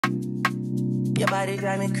Your body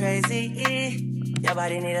drive me crazy. Your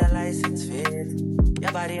body need a license fit.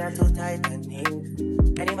 Your body are too tight to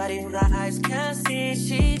need. Anybody who got eyes can't see.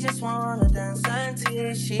 She just wanna dance and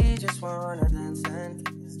tease. She just wanna dance and tease.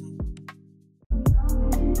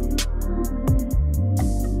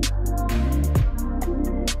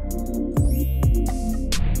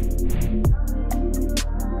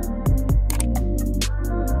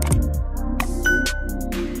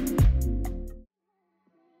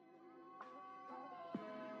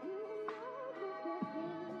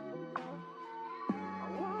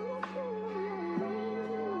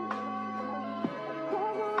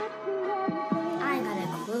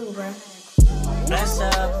 Bless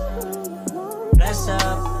up, bless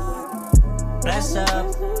up, bless up,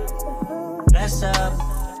 bless up,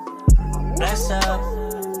 bless up,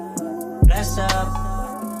 bless up,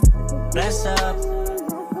 bless up.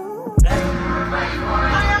 I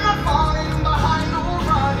am falling behind,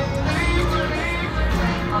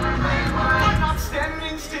 I'm not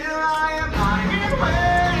standing still, I am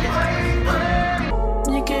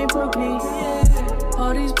lying. You can't broke me.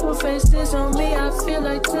 All these poor faces on me, I feel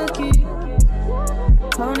like Turkey.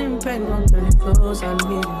 Counting pain on dirty clothes, I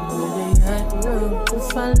need them where they at.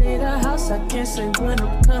 If I leave the house, I can't say when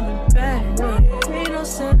I'm coming back. Ain't no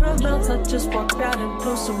sentiments, I just walk out and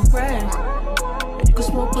blow some grass. And you can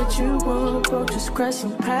smoke what you want, bro, just crash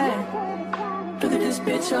some pack. Look at this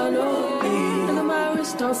bitch all over me. Look at my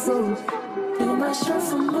wrist off road. Look at my shirt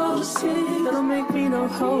from overseas. That don't make me no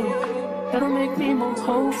hoe. That don't make me more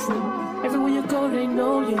hopeful. Everywhere you go, they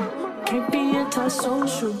know you. Can't be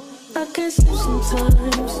antisocial. I can't sleep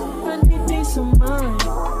sometimes, I need peace of mind.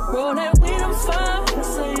 Roll that weed, I'm fine,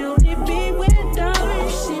 cause I only be with dying.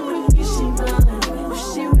 If she with me, she mine. If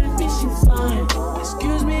she with me, she fine.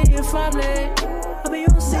 Excuse me if I'm late, I'll be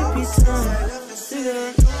on CP time.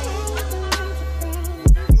 Yeah.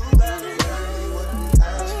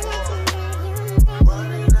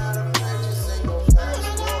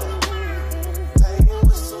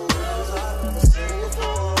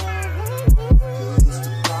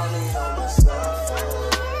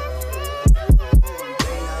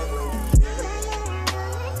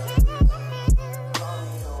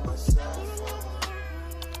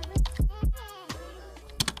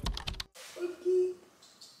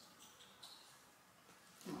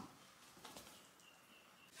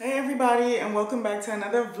 Hey everybody, and welcome back to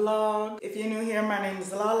another vlog. If you're new here, my name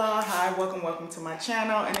is Lala. Hi, welcome to my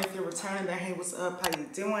channel. And if you're returning, then hey, what's up? How you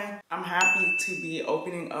doing? I'm happy to be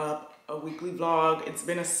opening up a weekly vlog. It's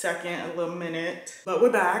been a little minute, but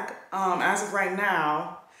we're back. As of right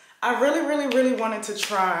now, I really wanted to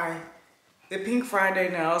try the Pink Friday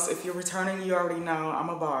nails. If you're returning, you already know I'm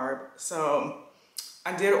a barb. So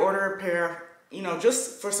I did order a pair, you know,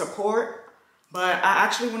 just for support. But I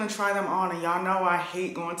actually want to try them on, and y'all know I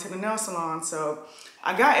hate going to the nail salon. So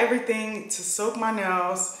I got everything to soak my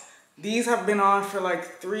nails. These have been on for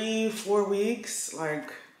like 3-4 weeks.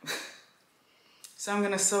 So I'm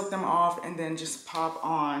going to soak them off and then just pop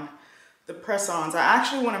on the press-ons. I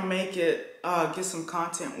actually want to make it, get some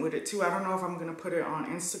content with it too. I don't know if I'm going to put it on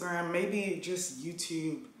Instagram, maybe just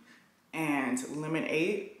YouTube and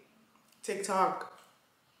Lemon8, TikTok.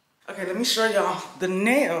 Okay, let me show y'all the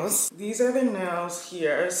nails. These are the nails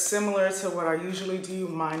here, similar to what I usually do,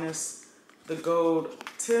 minus the gold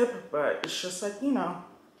tip, but it's just like, you know,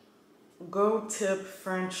 gold tip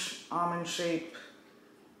French almond shape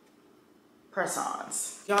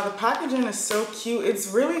press-ons. Y'all, the packaging is so cute. It's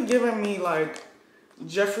really giving me like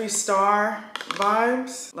Jeffree Star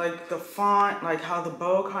vibes, like the font, like how the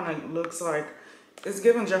bow kind of looks like. It's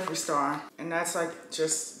giving Jeffree Star, and that's like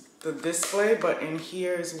just the display, but in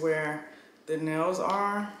here is where the nails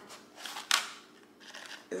are.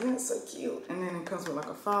 Isn't it so cute? And then it comes with like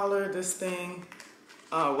a filer, this thing,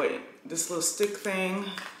 this little stick thing,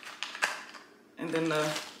 and then the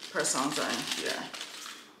press-ons are in here.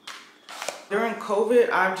 During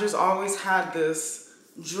COVID, I've just always had this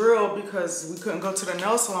drill because we couldn't go to the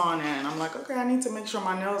nail salon, and I'm like, okay, I need to make sure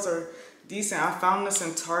my nails are decent. I found this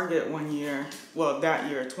in Target one year, well, that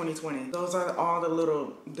year, 2020. Those are all the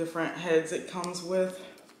little different heads it comes with.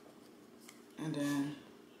 And then,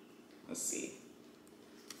 let's see.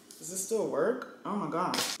 Does this still work? Oh my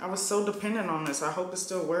God. I was so dependent on this. I hope it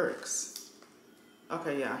still works.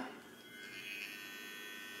 Okay, yeah.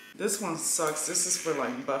 This one sucks. This is for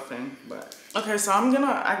like buffing, but. Okay, so I'm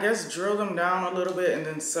gonna, I guess, drill them down a little bit and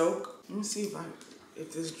then soak. Let me see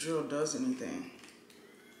if this drill does anything.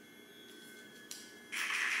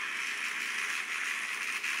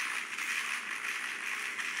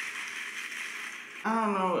 I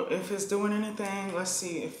don't know if it's doing anything. Let's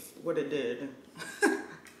see what it did.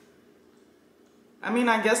 I mean,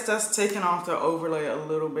 I guess that's taking off the overlay a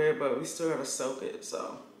little bit, but we still gotta soak it,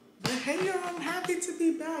 so. But hey y'all, I'm happy to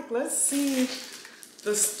be back. Let's see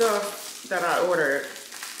the stuff that I ordered.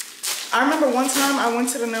 I remember one time I went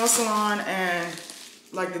to the nail salon and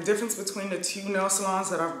like the difference between the two nail salons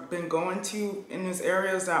that I've been going to in this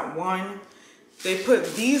area is that one, they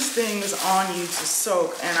put these things on you to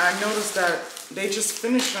soak, and I noticed that they just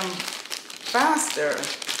finish them faster.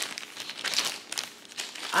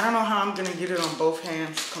 I don't know how I'm gonna get it on both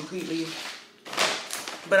hands completely.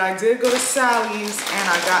 But I did go to Sally's and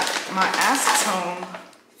I got my acetone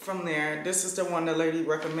from there. This is the one the lady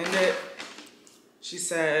recommended. She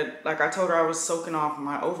said, like I told her I was soaking off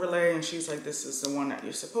my overlay, and she's like, this is the one that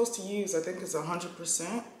you're supposed to use. I think it's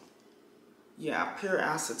 100%. Yeah, pure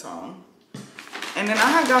acetone. And then I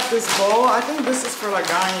had got this bowl. I think this is for like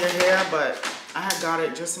dyeing your hair, but I had got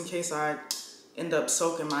it just in case I end up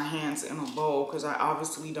soaking my hands in a bowl, because I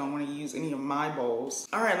obviously don't want to use any of my bowls.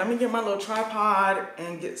 All right, let me get my little tripod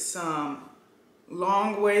and get some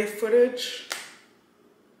long way footage.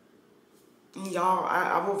 And y'all,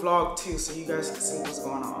 I will vlog too, so you guys can see what's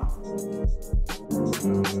going on.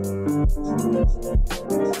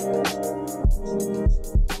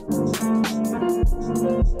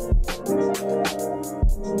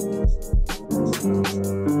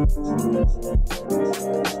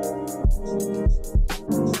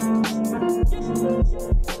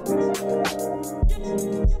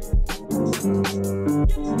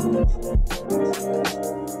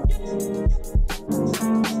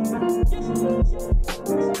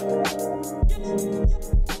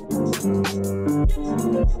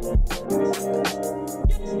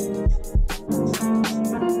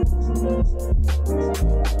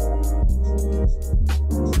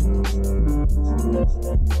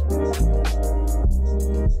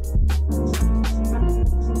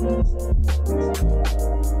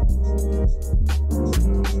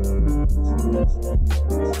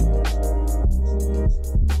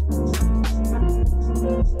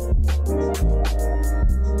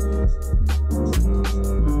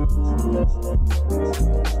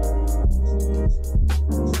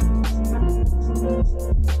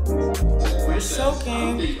 We're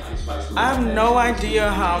soaking. I have no idea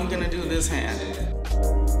how I'm gonna do this hand.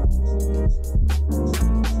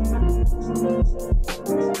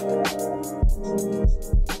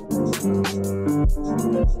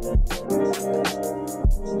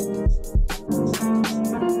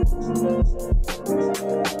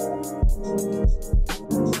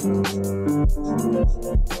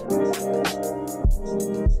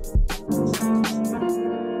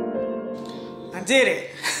 I did it.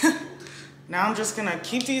 Now I'm just gonna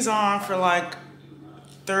keep these on for like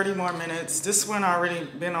 30 more minutes. This one already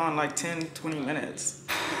been on like 10, 20 minutes.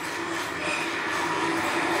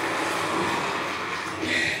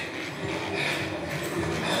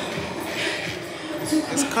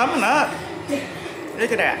 It's coming up.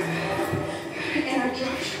 Look at that.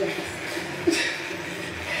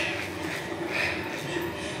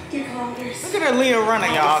 Look at her Leah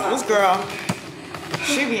running, y'all. This girl,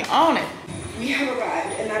 she be on it. We have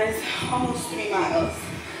arrived, and that is almost 3 miles.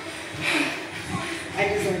 I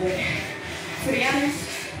deserve it. To be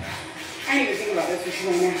honest, I didn't even think about this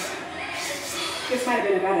before now. This might have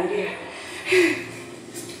been a bad idea. I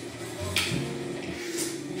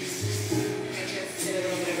just did a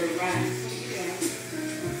little bit of a run.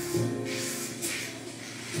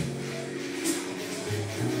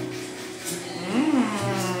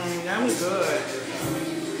 That was good.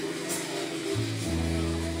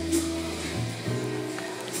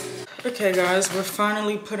 Okay guys, we're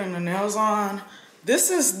finally putting the nails on. This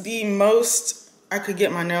is the most I could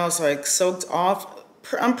get my nails like soaked off.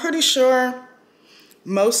 I'm pretty sure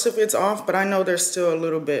most of it's off, but I know there's still a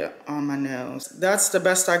little bit on my nails. That's the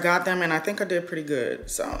best I got them, and I think I did pretty good.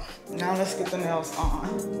 So now let's get the nails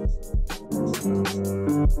on.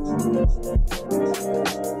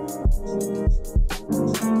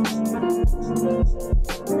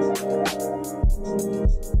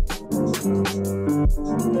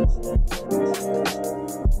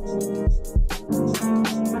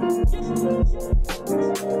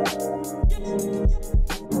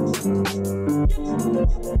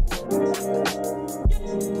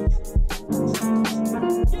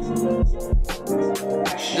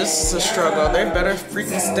 This is a struggle. They better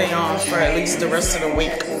freaking stay on for at least the rest of the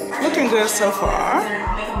week. Looking good so far.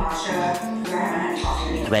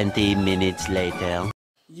 20 minutes later.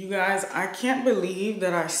 You guys, I can't believe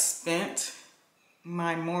that I spent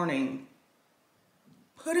my morning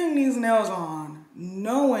putting these nails on,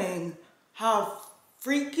 knowing how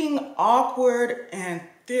freaking awkward and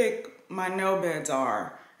thick my nail beds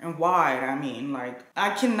are. and wide, I mean. Like, I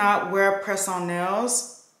cannot wear press-on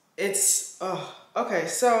nails. It's, okay,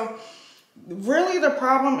 so really the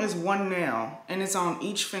problem is one nail, and it's on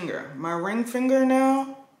each finger. My ring finger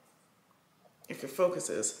nail, if it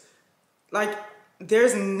focuses, like,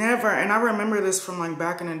 there's never, and I remember this from like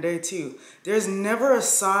back in the day too, there's never a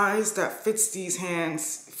size that fits these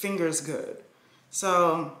fingers good.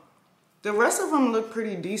 So the rest of them look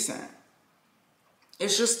pretty decent.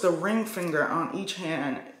 It's just the ring finger on each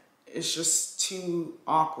hand is just too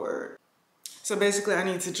awkward. So basically I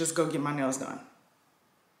need to just go get my nails done.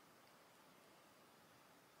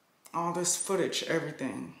 All this footage,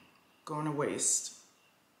 everything, going to waste.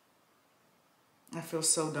 I feel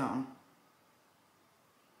so dumb.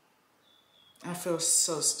 I feel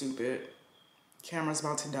so stupid. Camera's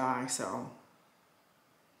about to die, so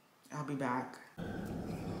I'll be back.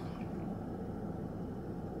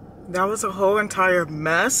 That was a whole entire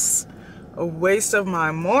mess, a waste of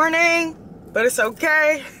my morning, but it's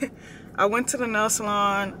okay. I went to the nail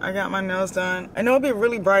salon, I got my nails done. I know it'll be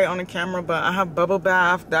really bright on the camera, but I have bubble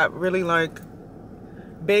bath, that really like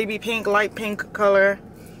baby pink, light pink color.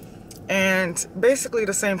 And basically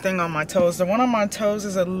the same thing on my toes. The one on my toes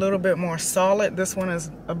is a little bit more solid. This one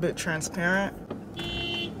is a bit transparent.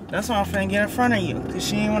 That's why I'm finna get in front of you, because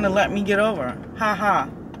she ain't want to let me get over. Ha ha.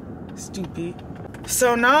 Stupid.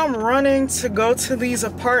 So now I'm running to go to these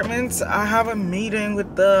apartments. I have a meeting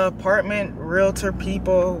with the apartment realtor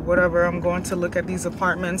people, whatever. I'm going to look at these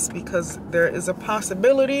apartments because there is a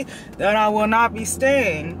possibility that I will not be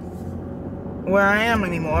staying where I am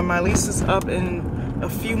anymore. My lease is up in a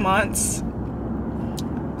few months,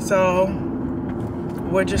 so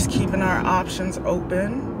we're just keeping our options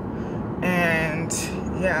open, and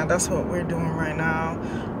yeah, that's what we're doing right now.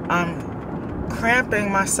 I'm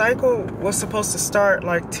cramping. My cycle was supposed to start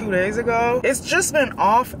like 2 days ago. It's just been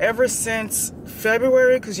off ever since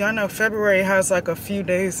February, because y'all know February has like a few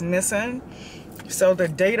days missing, so the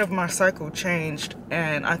date of my cycle changed,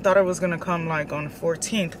 and I thought it was gonna come like on the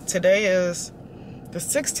 14th. Today is the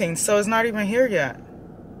 16th, so it's not even here yet.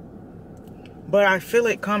 But I feel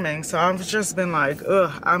it coming, so I've just been like,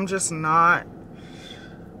 I'm just not.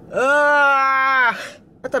 I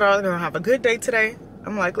thought I was gonna have a good day today.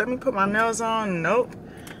 I'm like, let me put my nails on. Nope.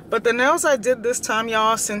 But the nails I did this time,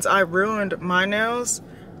 y'all, since I ruined my nails,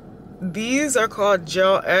 these are called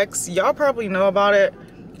Gel X. Y'all probably know about it.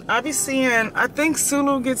 I be seeing, I think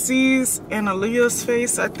Sulu gets these in Aaliyah's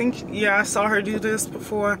face. I think, yeah, I saw her do this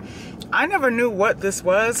before. I never knew what this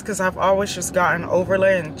was because I've always just gotten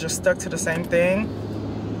overlay and just stuck to the same thing.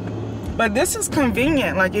 But this is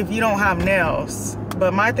convenient, like if you don't have nails.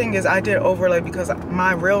 But my thing is I did overlay because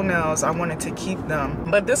my real nails, I wanted to keep them.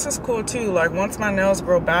 But this is cool too. Like once my nails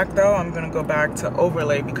grow back though, I'm gonna go back to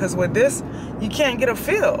overlay because with this, you can't get a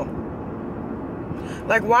feel.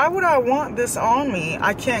 Like, why would I want this on me?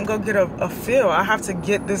 I can't go get a feel. I have to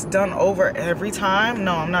get this done over every time.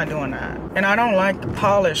 No, I'm not doing that. And I don't like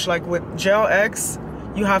polish. Like with Gel X,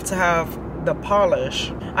 you have to have the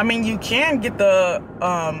polish. I mean, you can get the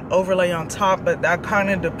overlay on top, but that kind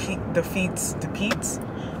of defeats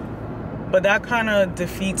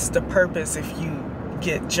the purpose if you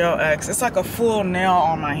get Gel X. It's like a full nail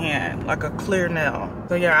on my hand, like a clear nail.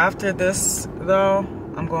 So yeah, after this though,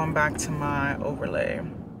 I'm going back to my overlay.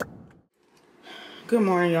 Good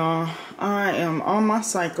morning, y'all. I am on my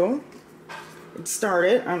cycle. It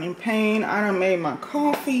started. I'm in pain. I done made my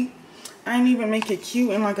coffee. I didn't even make it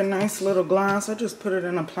cute in like a nice little glass. I just put it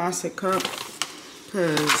in a plastic cup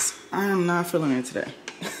because I am not feeling it today.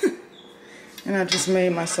 And I just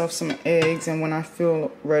made myself some eggs, and when I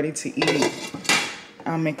feel ready to eat,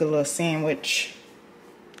 I'll make a little sandwich.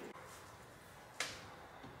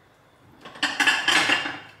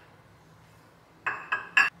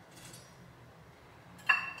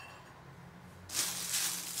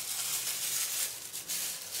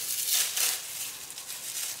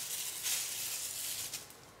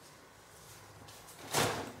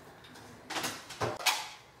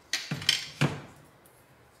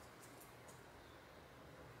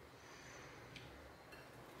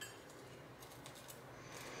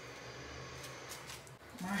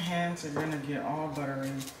 My hands are gonna get all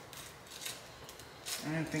buttery. I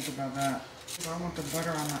didn't think about that. I want the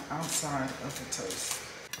butter on the outside of the toast.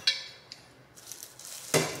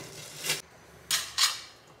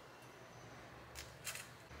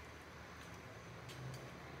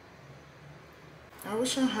 I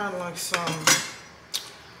wish I had like some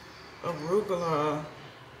arugula.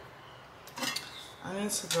 I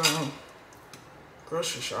need to go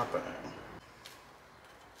grocery shopping.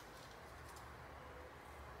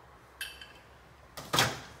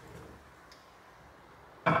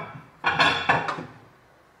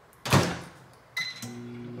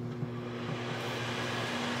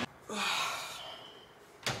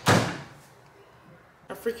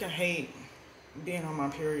 freaking hate being on my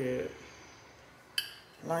period.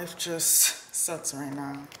 Life just sucks right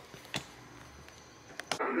now.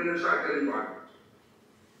 You didn't attract anybody.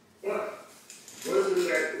 What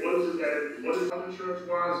is health insurance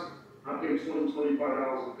wise? I pay $20, $25 a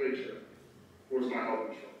paycheck towards my health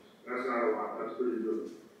insurance. That's not a lot, that's pretty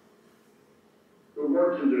good. The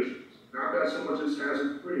work conditions, not that so much as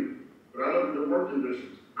hazard free, but I look at the work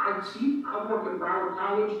conditions. I work at Broward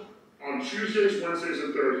College on Tuesdays, Wednesdays,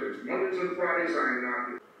 and Thursdays. Mondays and Fridays I am not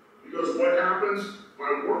here. Because what happens,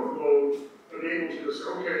 my workload enables me to say,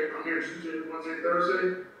 okay, I'm here Tuesday, Wednesday, Thursday,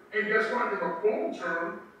 and guess what, in the fall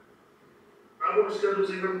term, my work schedule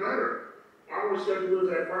is even better. My work schedule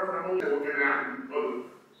is at Harvard, I'm only looking at other.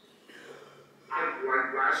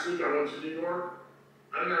 Like last week, I went to New York.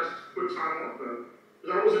 I didn't have to put time off then.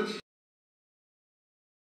 Because I was in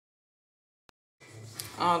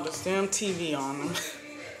Oh, this damn TV on.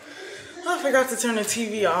 I forgot to turn the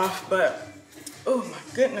TV off, but oh my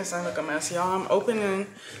goodness, I look a mess, y'all. I'm opening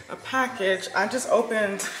a package. I just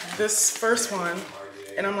opened this first one,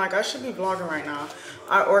 and I'm like, I should be vlogging right now.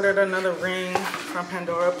 I ordered another ring from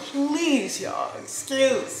Pandora. Please, y'all,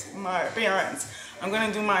 excuse my appearance. I'm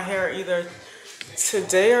gonna do my hair either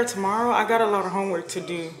today or tomorrow. I got a lot of homework to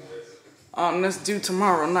do. Let's do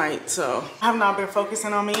tomorrow night, so I have not been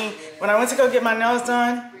focusing on me. When I went to go get my nails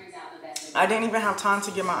done, I didn't even have time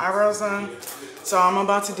to get my eyebrows done. So I'm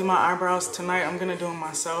about to do my eyebrows tonight. I'm gonna do them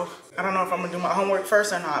myself. I don't know if I'm gonna do my homework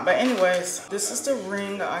first or not, but anyways, this is the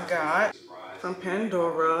ring that I got from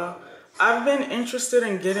Pandora. I've been interested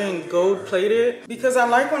in getting gold plated because I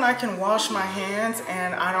like when I can wash my hands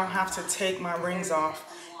and I don't have to take my rings off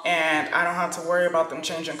and I don't have to worry about them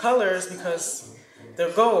changing colors because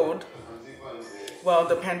they're gold. Well,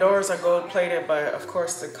 the Pandoras are gold plated, but of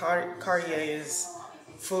course the Cartier is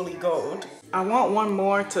fully gold. I want one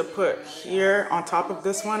more to put here on top of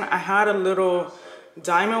this one. I had a little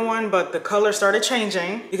diamond one, but the color started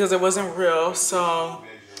changing because it wasn't real. So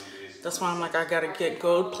that's why I'm like, I gotta get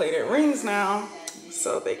gold plated rings now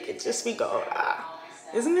so they could just be gold.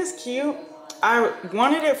 Isn't this cute? I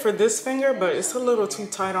wanted it for this finger, but it's a little too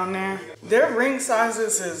tight on there. Their ring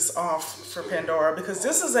sizes is off for Pandora because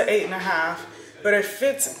this is an 8.5. but it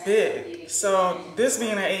fits big. So this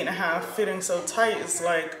being an 8.5 fitting so tight, it's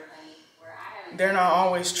like they're not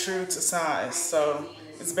always true to size. So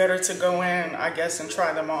it's better to go in, I guess, and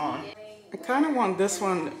try them on. I kind of want this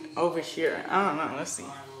one over here. I don't know, let's see.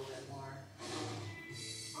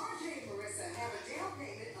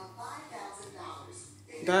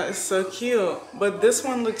 That is so cute, but this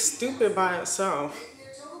one looks stupid by itself.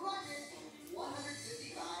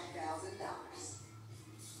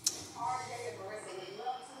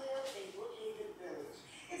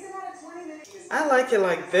 I like it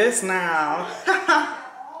like this now. I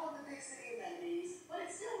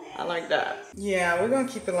like that. Yeah, we're gonna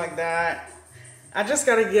keep it like that. I just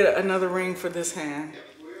gotta get another ring for this hand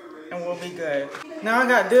and we'll be good. Now I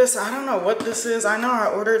got this. I don't know what this is. I know I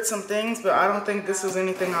ordered some things, but I don't think this is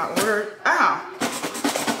anything I ordered. Ow!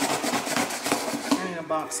 I need a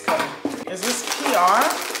box cutter. Is this PR?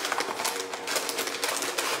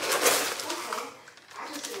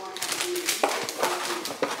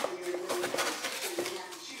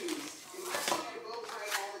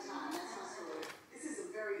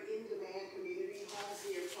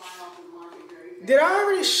 Did I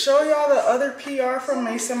already show y'all the other PR from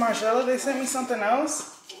Maison Margiela? They sent me something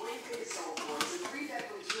else.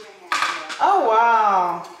 Oh,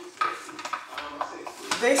 wow.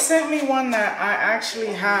 They sent me one that I actually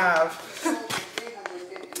have.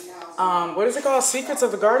 What is it called? Secrets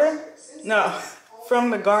of the Garden? No, from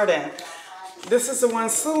the garden. This is the one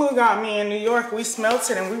Sulu got me in New York. We smelt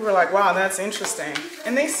it and we were like, wow, that's interesting.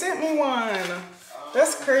 And they sent me one.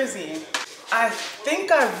 That's crazy. I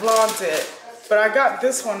think I vlogged it. But I got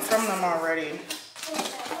this one from them already.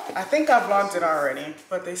 I think I vlogged it already,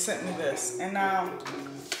 but they sent me this. And now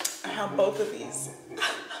I have both of these.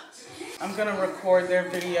 I'm gonna record their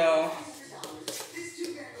video.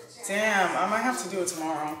 Damn, I might have to do it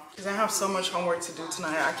tomorrow because I have so much homework to do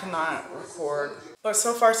tonight. I cannot record. But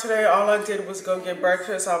so far today, all I did was go get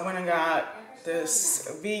breakfast. I went and got this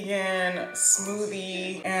vegan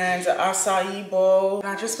smoothie and acai bowl. And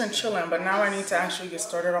I've just been chilling, but now I need to actually get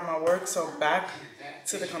started on my work. So back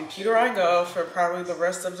to the computer I go for probably the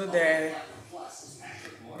rest of the day.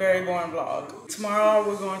 Very boring vlog. Tomorrow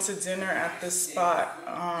we're going to dinner at this spot.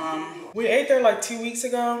 We ate there like 2 weeks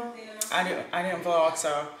ago. I didn't vlog,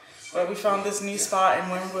 so. But we found this new spot in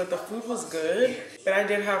Wynwood. The food was good, but I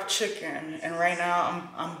did have chicken. And right now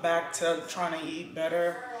I'm back to trying to eat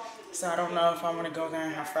better. So I don't know if I'm gonna go there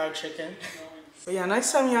and have fried chicken. But yeah,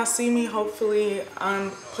 next time y'all see me, hopefully I'm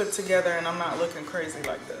put together and I'm not looking crazy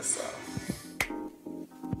like this. So.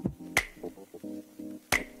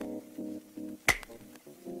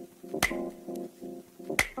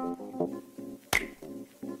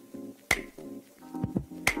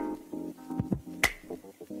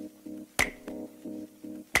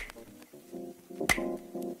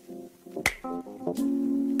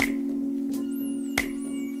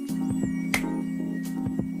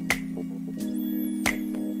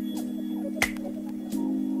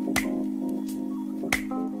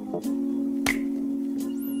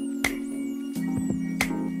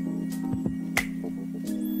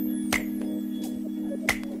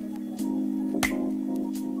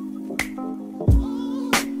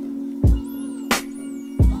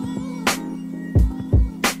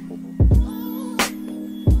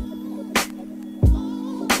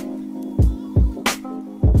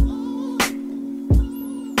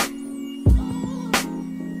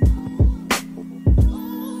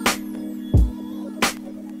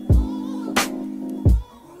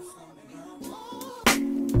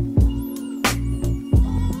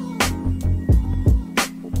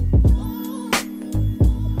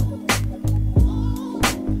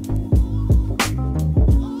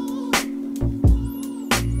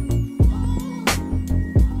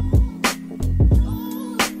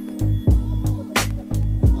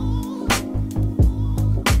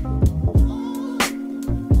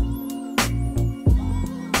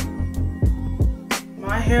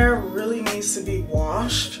 Hair really needs to be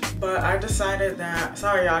washed, but I decided that,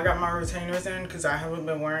 sorry y'all, I got my retainers in because I haven't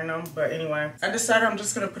been wearing them, but anyway, I decided I'm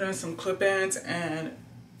just gonna put in some clip-ins and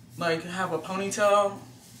like have a ponytail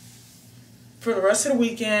for the rest of the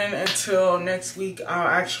weekend until next week. I'll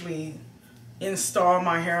actually install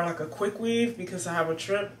my hair like a quick weave because I have a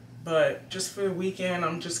trip, but just for the weekend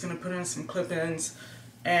I'm just gonna put in some clip-ins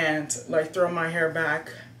and like throw my hair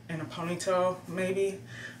back in a ponytail maybe.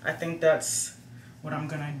 I think that's what I'm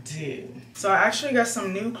gonna do. So I actually got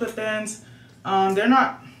some new clip-ins. They're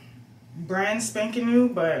not brand spanking new,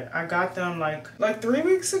 but I got them like 3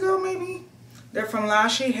 weeks ago maybe. They're from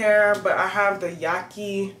Lashy Hair, but I have the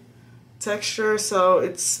yaki texture, so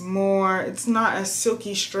it's not as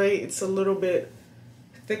silky straight, it's a little bit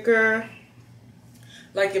thicker.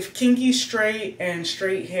 Like if kinky straight and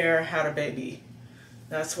straight hair had a baby,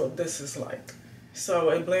 that's what this is like.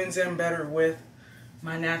 So it blends in better with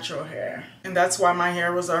my natural hair, and that's why my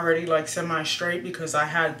hair was already like semi-straight, because I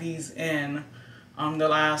had these in the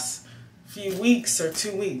last few weeks or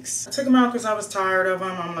 2 weeks. I took them out because I was tired of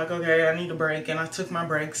them. I'm like, okay, I need a break, and I took my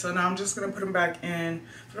break, so now I'm just gonna put them back in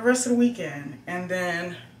for the rest of the weekend. And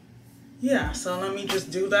then yeah, so let me just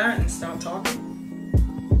do that and stop talking.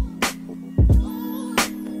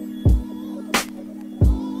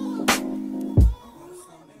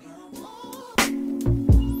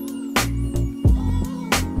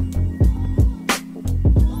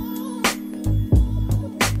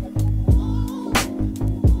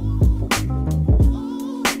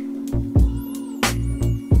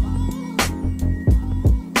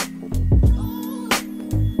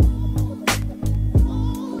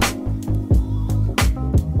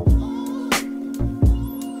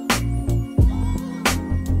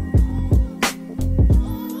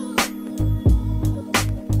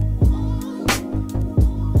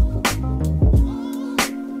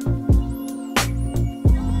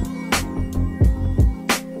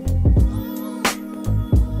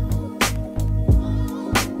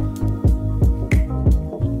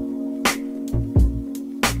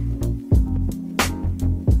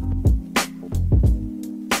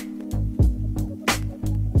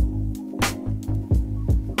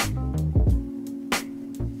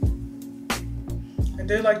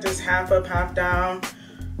 Did like this half up, half down.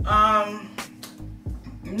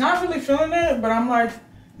 Not really feeling it, but I'm like,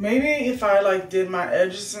 maybe if I like did my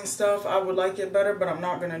edges and stuff, I would like it better, but I'm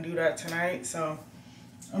not gonna do that tonight. So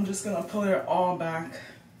I'm just gonna pull it all back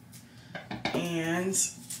and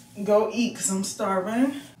go eat because I'm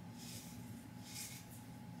starving.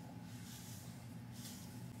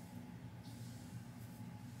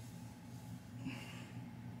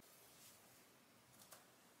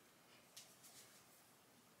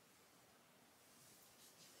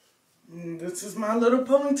 This is my little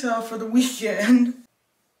ponytail for the weekend.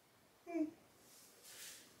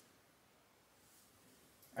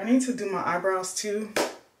 I need to do my eyebrows too,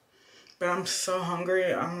 but I'm so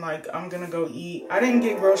hungry. I'm like, I'm gonna go eat. I didn't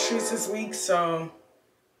get groceries this week, so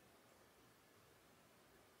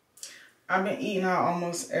I've been eating out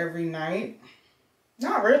almost every night.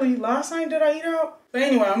 Not really. Last night did I eat out? But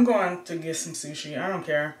anyway, I'm going to get some sushi. I don't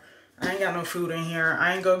care. I ain't got no food in here.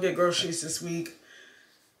 I ain't go get groceries this week.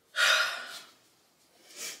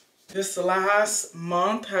 This last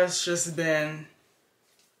month has just been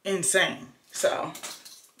insane. So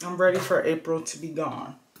I'm ready for April to be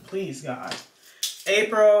gone. Please, God.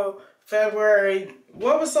 April, February.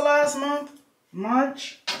 What was the last month?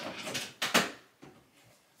 March?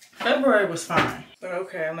 February was fine. But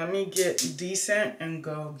okay, let me get decent and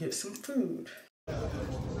go get some food.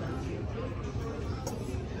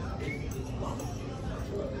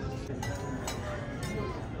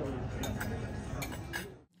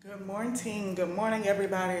 Good morning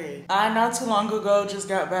everybody. I not too long ago just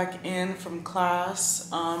got back in from class.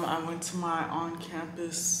 I went to my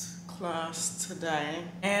on-campus class today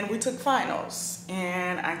and we took finals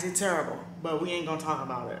and I did terrible, but we ain't gonna talk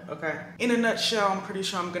about it, okay? In a nutshell, I'm pretty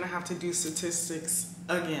sure I'm gonna have to do statistics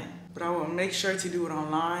again, but I will make sure to do it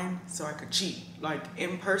online so I could cheat. Like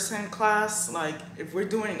in-person class, like if we're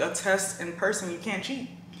doing a test in person, you can't cheat.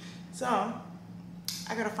 So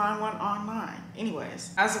I gotta find one online.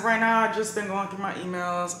 Anyways, as of right now, I've just been going through my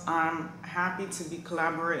emails. I'm happy to be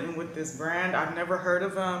collaborating with this brand. I've never heard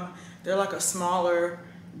of them. They're like a smaller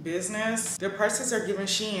business. Their prices are giving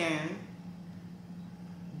Shein,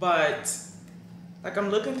 but like I'm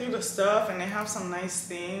looking through the stuff and they have some nice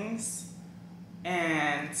things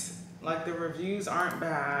and like the reviews aren't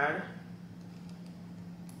bad.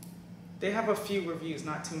 They have a few reviews,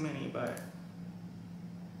 not too many, but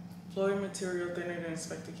flowy material, thinner than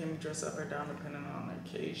expected, can be dressed up or down depending on the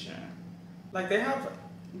occasion. Like they have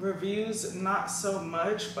reviews, not so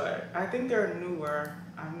much, but I think they're newer.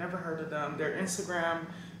 I've never heard of them. Their Instagram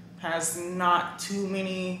has not too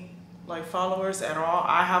many like followers at all.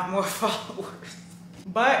 I have more followers.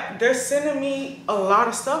 But they're sending me a lot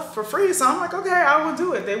of stuff for free. So I'm like, okay, I will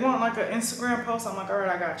do it. They want like an Instagram post. I'm like, all right,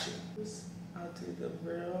 I got you. I'll do the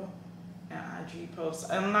real and IG post.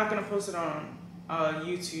 I'm not gonna post it on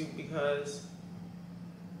YouTube because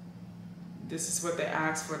this is what they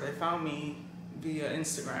asked for. They found me via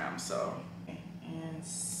Instagram, so and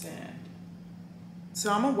send.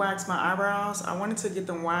 So I'm gonna wax my eyebrows. I wanted to get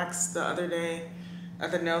them waxed the other day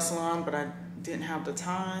at the nail salon, but I didn't have the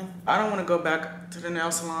time. I don't want to go back to the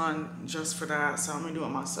nail salon just for that, so I'm gonna do it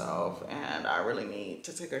myself, and I really need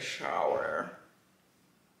to take a shower.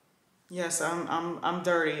 Yes, I'm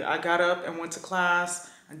dirty. I got up and went to class.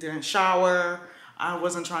 I didn't shower. I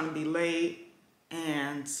wasn't trying to be late,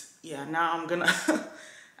 and yeah, now I'm gonna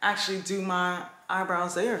actually do my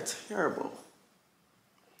eyebrows. They are terrible.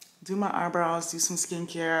 Do my eyebrows, do some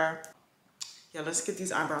skincare. Yeah, let's get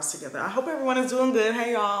these eyebrows together. I hope everyone is doing good.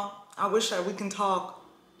 Hey y'all, I wish that we can talk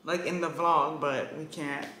like in the vlog, but we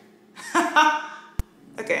can't.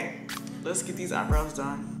 Okay, let's get these eyebrows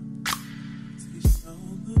done.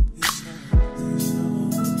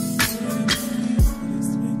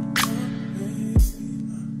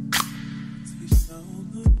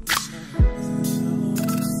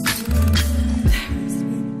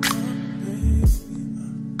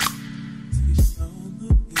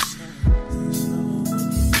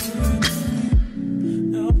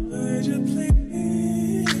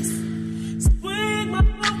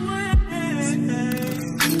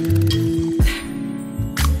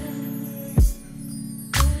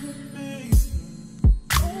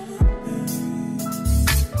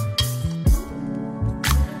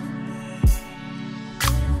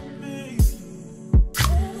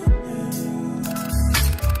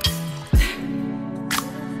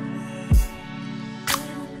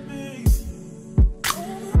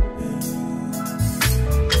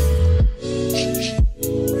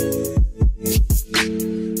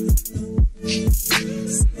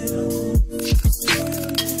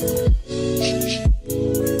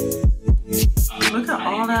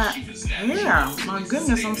 My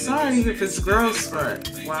goodness, I'm sorry if it's gross,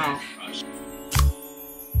 but wow.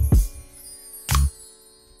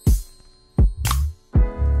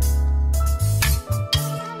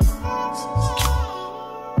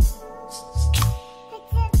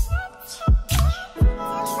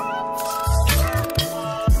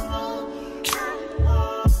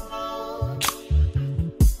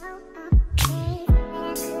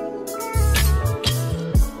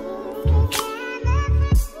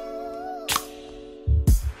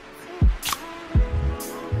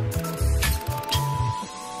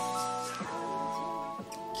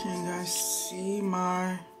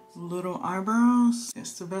 Little eyebrows.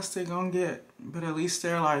 It's the best they're gonna get, but at least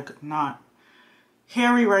they're like not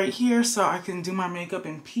hairy right here, so I can do my makeup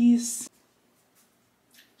in peace.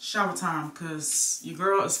 Shower time, because your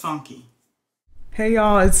girl is funky. Hey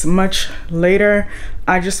y'all, it's much later.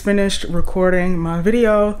 I just finished recording my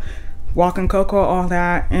video, walking Coco, all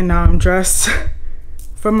that, and now I'm dressed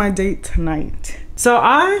for my date tonight. So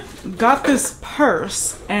I got this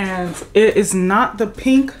purse, and it is not the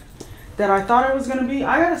pink that I thought it was gonna be.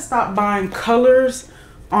 I gotta stop buying colors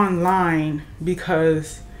online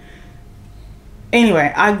because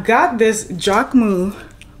anyway, I got this Jacquemus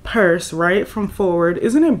purse right from Forward.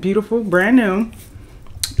 Isn't it beautiful? Brand new.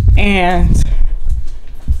 And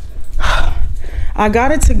I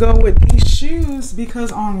got it to go with these shoes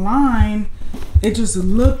because online it just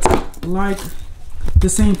looked like the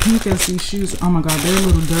same pink as these shoes. Oh my god, they're a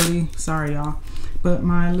little dirty, sorry y'all, but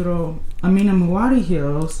my little Amina Muaddi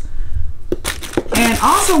heels. And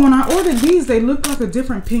also when I ordered these, they look like a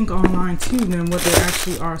different pink online too than what they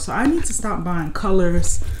actually are. So I need to stop buying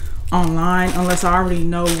colors online unless I already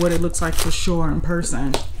know what it looks like for sure in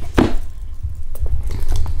person.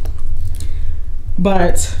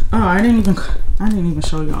 But oh, I didn't even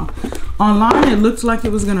show y'all. Online it looked like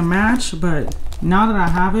it was gonna match, but now that I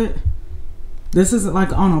have it, this is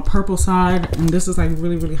like on a purple side and this is like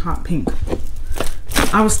really, really hot pink.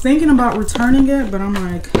 I was thinking about returning it, but I'm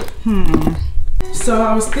like, So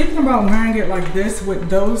I was thinking about wearing it like this with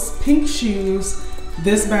those pink shoes,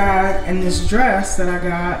 this bag, and this dress that I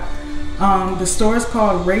got. The store is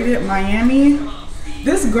called Rated Miami.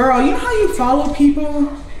 This girl, you know how you follow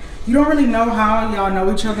people? You don't really know how y'all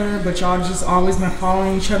know each other, but y'all just always been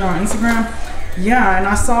following each other on Instagram. Yeah, and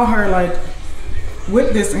I saw her like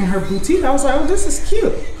with this in her boutique. I was like, oh, this is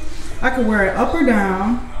cute. I could wear it up or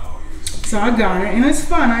down. So I got it, and it's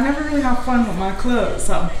fun. I never really have fun with my clothes,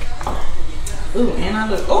 so. Ooh, and I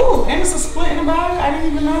look, ooh, and it's a split in the bag. I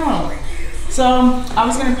didn't even know. So I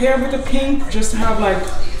was gonna pair it with the pink just to have like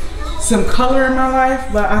some color in my life,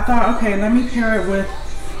 but I thought, okay, let me pair it with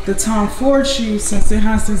the Tom Ford shoes since it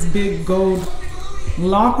has this big gold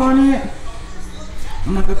lock on it.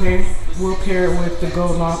 I'm like, okay, we'll pair it with the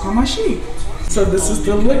gold lock on my shoe. So this is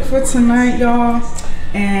the look for tonight, y'all.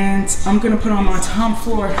 And I'm gonna put on my Tom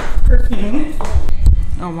Ford perfume.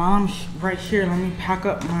 Oh, while I'm right here, let me pack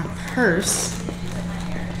up my purse.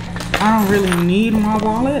 I don't really need my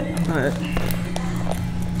wallet, but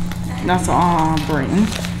that's all I'll bring.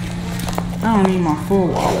 I don't need my full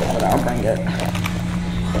wallet, but I'll bring it.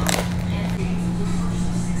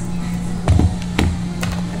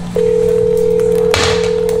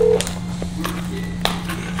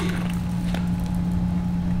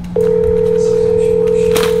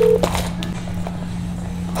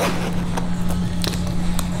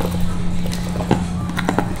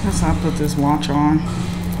 I put this watch on.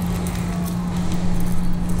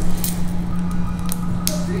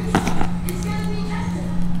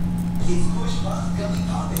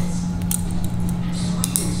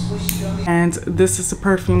 And this is the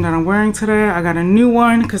perfume that I'm wearing today. I got a new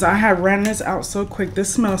one because I had ran this out so quick.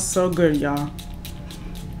 This smells so good, y'all.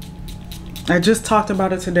 I just talked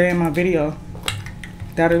about it today in my video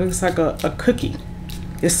that it looks like a cookie.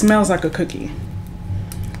 It smells like a cookie,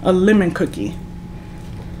 a lemon cookie.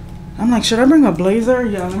 I'm like, should I bring a blazer?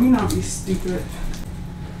 Yeah, let me not be stupid.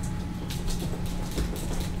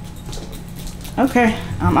 Okay,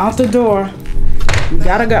 I'm out the door. We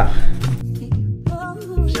gotta go.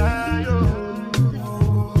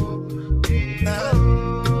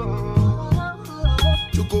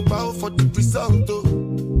 You go bow for the result,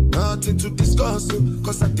 nothing to discuss,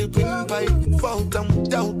 cause I did win by fault and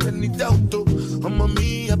without any doubt. I'm a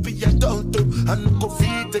me happy adult, I no go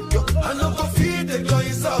feed the girl, I no go feed the girl,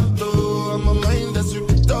 it's up. I'm a mind that's you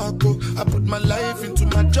talk. I put my life into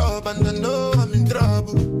my job and I know I'm in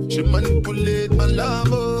trouble. She manipulate my love.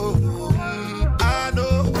 I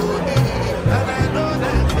know and I know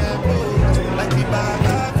that they're like the bag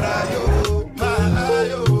I cry,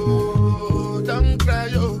 don't cry,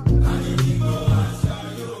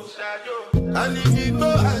 and if you go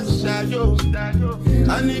and shadow,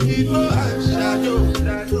 and if you go and shadow,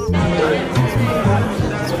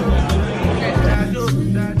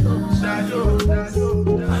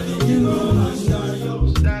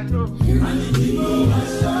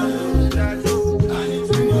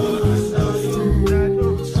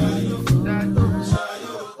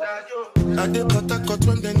 I dey cut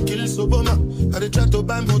when them kill Obama. I dey try to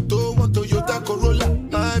buy moto, want Toyota Corolla.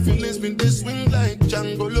 My feelings been they swing like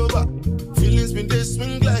Django Lover. Feelings been they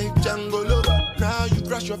swing like Django Lover. Now you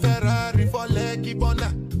crash your Ferrari for leggy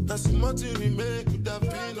bona. That's what you remake with that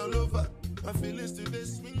pain all over. My feelings today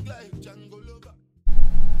swing like Django Lover.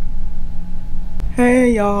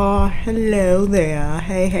 Hey y'all, hello there.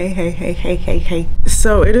 Hey.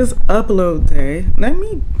 So it is upload day. Let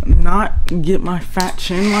me not get my fat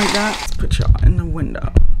chin like that. Let's put y'all in the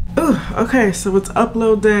window. Ooh, okay, so it's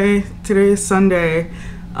upload day. Today is Sunday.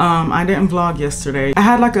 I didn't vlog yesterday. I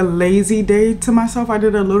had like a lazy day to myself. I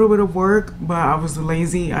did a little bit of work, but I was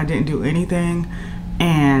lazy. I didn't do anything.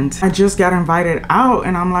 and I just got invited out,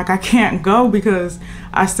 and I'm like, I can't go because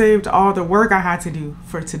I saved all the work I had to do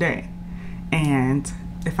for today. And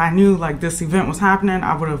if I knew like this event was happening,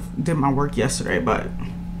 I would have did my work yesterday, but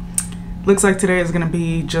looks like today is gonna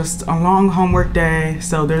be just a long homework day,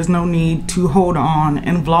 so there's no need to hold on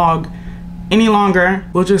and vlog any longer.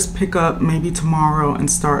 We'll just pick up maybe tomorrow and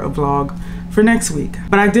start a vlog for next week.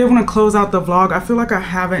 But I did want to close out the vlog. I feel like I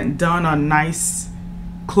haven't done a nice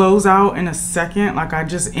closeout in a second. Like I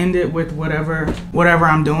just ended with whatever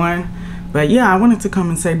I'm doing. But yeah, I wanted to come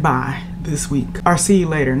and say bye this week, or see you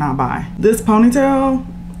later, not bye. This ponytail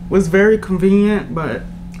was very convenient, but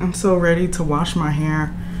I'm so ready to wash my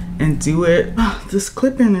hair and do it. This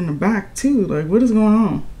clip-in in the back too, like what is going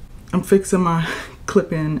on? I'm fixing my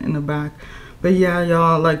clip-in in the back. But yeah,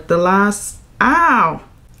 y'all, like the last, ow,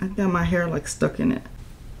 I got my hair like stuck in it.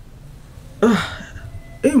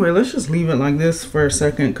 Anyway, let's just leave it like this for a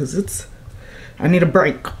second because I need a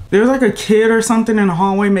break. There's like a kid or something in the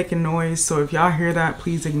hallway making noise, so if y'all hear that,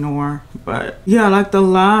 please ignore. But yeah, like the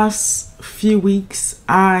last few weeks,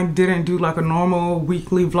 I didn't do like a normal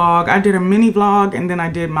weekly vlog. I did a mini vlog, and then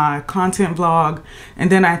I did my content vlog,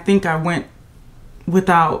 and then I think I went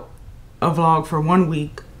without a vlog for 1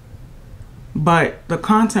 week. But the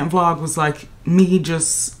content vlog was like me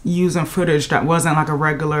just using footage that wasn't like a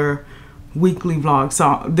regular weekly vlog.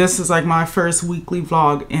 So this is like my first weekly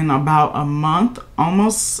vlog in about a month,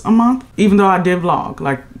 almost a month, even though I did vlog.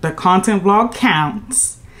 Like the content vlog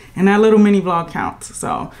counts and that little mini vlog counts.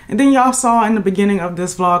 So, and then y'all saw in the beginning of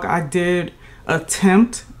this vlog, I did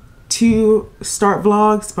attempt to start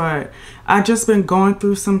vlogs, but I just been going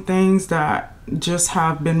through some things that just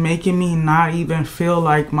have been making me not even feel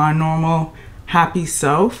like my normal happy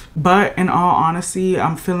self. But in all honesty,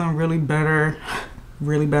 I'm feeling really better.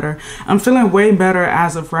 I'm feeling way better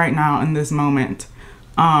as of right now in this moment.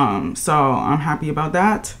 So I'm happy about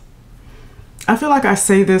that. I feel like I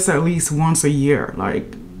say this at least once a year,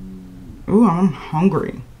 like, ooh, I'm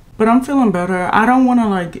hungry, but I'm feeling better. I don't want to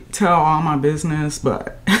like tell all my business,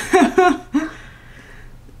 but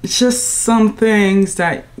it's just some things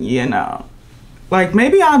that, you know, like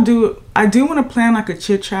maybe I do want to plan like a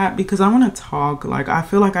chit chat because I want to talk. Like I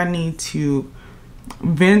feel like I need to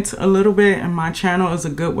vent a little bit, and my channel is a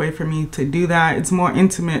good way for me to do that. It's more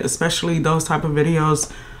intimate, especially those type of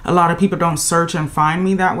videos. A lot of people don't search and find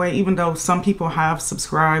me that way, even though some people have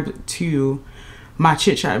subscribed to my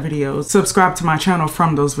chit chat videos, subscribe to my channel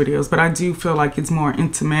from those videos. But I do feel like it's more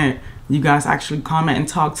intimate. You guys actually comment and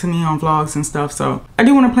talk to me on vlogs and stuff. So I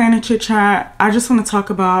do want to plan a chit chat. I just want to talk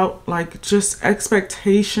about like just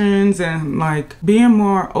expectations and like being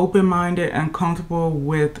more open-minded and comfortable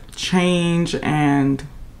with change and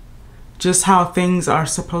just how things are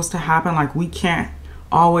supposed to happen. Like we can't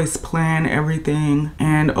always plan everything,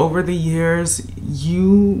 and over the years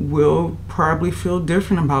you will probably feel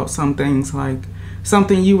different about some things. Like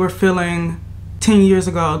something you were feeling 10 years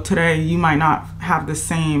ago, today you might not have the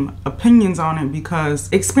same opinions on it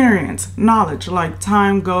because experience, knowledge, like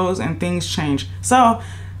time goes and things change. So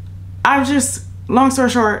I've just, long story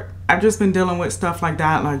short, I've just been dealing with stuff like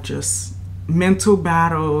that, like just mental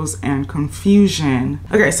battles and confusion.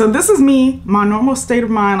 Okay, so this is me, my normal state of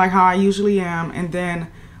mind, like how I usually am, and then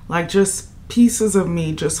like just pieces of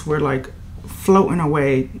me just were like floating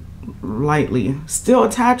away lightly, still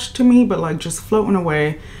attached to me, but like just floating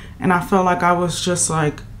away. And I felt like I was just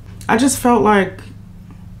like, I just felt like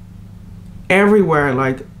everywhere.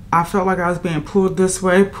 Like I felt like I was being pulled this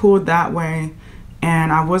way, pulled that way,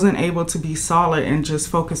 and I wasn't able to be solid and just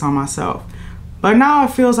focus on myself. But now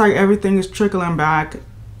it feels like everything is trickling back.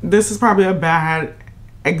 This is probably a bad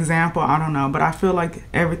example, I don't know, but I feel like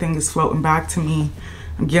everything is floating back to me.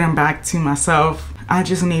 I'm getting back to myself. I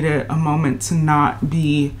just needed a moment to not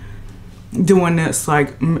be doing this,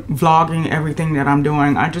 like vlogging everything that I'm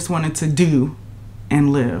doing. I just wanted to do and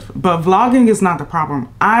live. But vlogging is not the problem.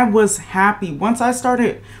 I was happy once I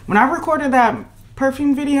started, when I recorded that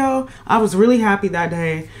perfume video, I was really happy that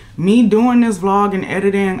day. Me doing this vlog and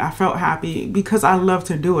editing, I felt happy because I love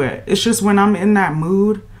to do it. It's just when I'm in that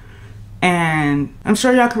mood, and I'm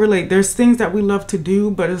sure y'all can relate, there's things that we love to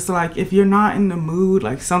do, but it's like if you're not in the mood,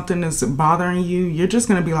 like something is bothering you, you're just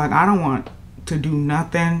gonna be like, I don't want to do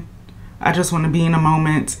nothing. I just want to be in a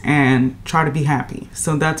moment and try to be happy.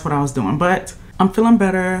 So that's what I was doing. But I'm feeling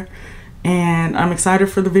better, and I'm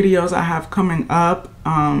excited for the videos I have coming up.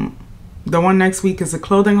 The one next week is a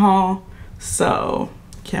clothing haul, so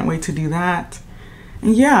can't wait to do that.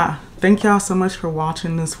 And yeah, thank y'all so much for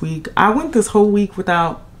watching this week. I went this whole week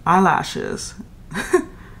without eyelashes.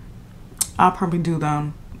 I'll probably do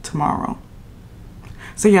them tomorrow.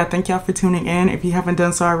 So yeah, thank y'all for tuning in. If you haven't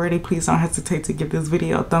done so already, please don't hesitate to give this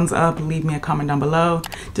video a thumbs up, leave me a comment down below.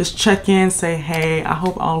 Just check in, say hey. I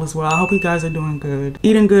hope all is well. I hope you guys are doing good,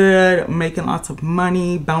 eating good, making lots of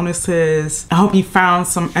money, bonuses. I hope you found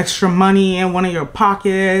some extra money in one of your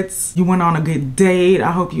pockets. You went on a good date.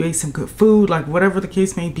 I hope you ate some good food, like whatever the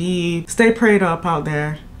case may be. Stay prayed up out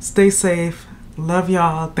there. Stay safe. Love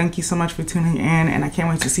y'all. Thank you so much for tuning in, and I can't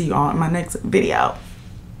wait to see you all in my next video.